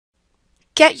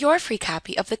Get your free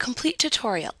copy of the complete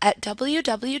tutorial at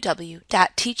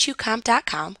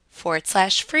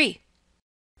www.teachucomp.com/free.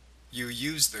 You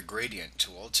use the gradient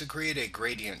tool to create a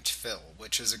gradient fill,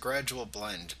 which is a gradual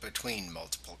blend between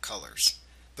multiple colors.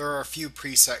 There are a few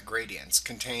preset gradients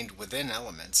contained within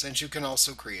elements, and you can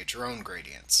also create your own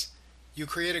gradients. You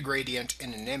create a gradient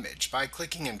in an image by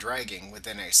clicking and dragging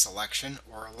within a selection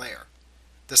or a layer.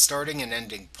 The starting and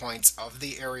ending points of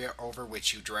the area over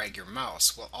which you drag your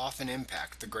mouse will often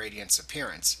impact the gradient's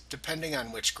appearance, depending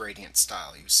on which gradient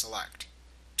style you select.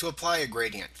 To apply a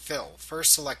gradient fill,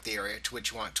 first select the area to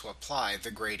which you want to apply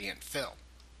the gradient fill.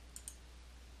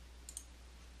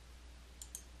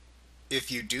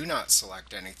 If you do not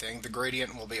select anything, the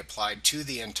gradient will be applied to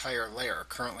the entire layer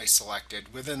currently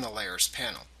selected within the Layers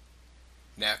panel.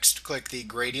 Next, click the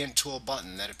Gradient Tool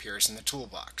button that appears in the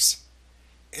toolbox.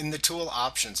 In the Tool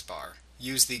Options bar,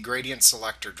 use the Gradient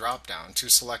Selector drop-down to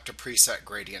select a preset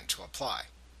gradient to apply.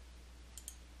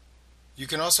 You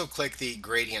can also click the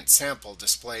Gradient Sample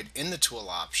displayed in the Tool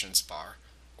Options bar,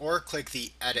 or click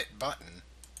the Edit button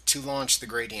to launch the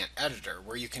Gradient Editor,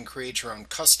 where you can create your own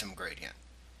custom gradient.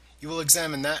 You will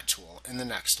examine that tool in the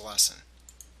next lesson.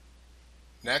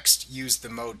 Next, use the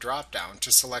Mode drop-down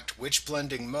to select which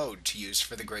blending mode to use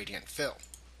for the gradient fill.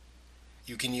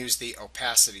 You can use the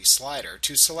Opacity slider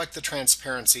to select the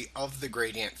transparency of the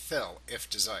gradient fill if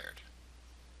desired.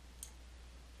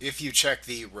 If you check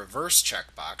the Reverse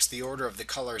checkbox, the order of the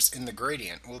colors in the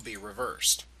gradient will be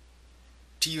reversed.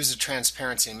 To use a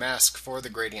transparency mask for the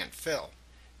gradient fill,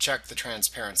 check the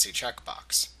Transparency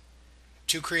checkbox.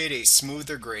 To create a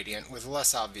smoother gradient with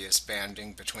less obvious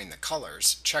banding between the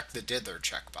colors, check the Dither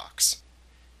checkbox.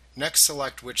 Next,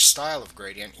 select which style of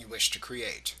gradient you wish to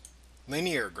create.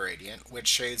 Linear gradient, which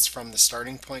shades from the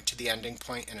starting point to the ending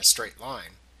point in a straight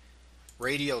line.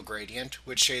 Radial gradient,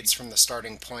 which shades from the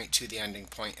starting point to the ending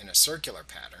point in a circular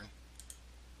pattern.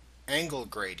 Angle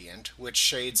gradient, which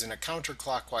shades in a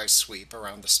counterclockwise sweep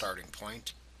around the starting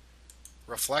point.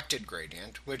 Reflected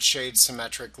gradient, which shades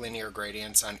symmetric linear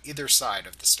gradients on either side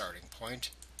of the starting point.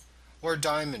 Or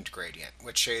diamond gradient,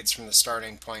 which shades from the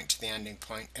starting point to the ending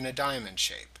point in a diamond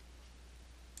shape.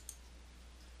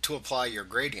 To apply your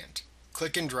gradient,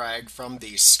 click and drag from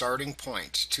the starting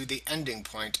point to the ending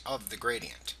point of the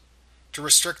gradient. To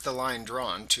restrict the line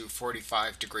drawn to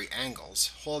 45-degree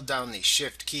angles, hold down the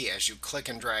Shift key as you click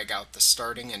and drag out the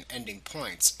starting and ending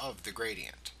points of the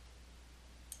gradient.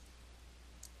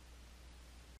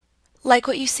 Like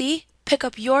what you see? Pick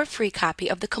up your free copy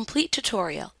of the complete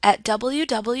tutorial at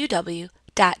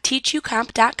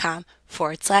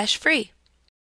www.teachucomp.com/free.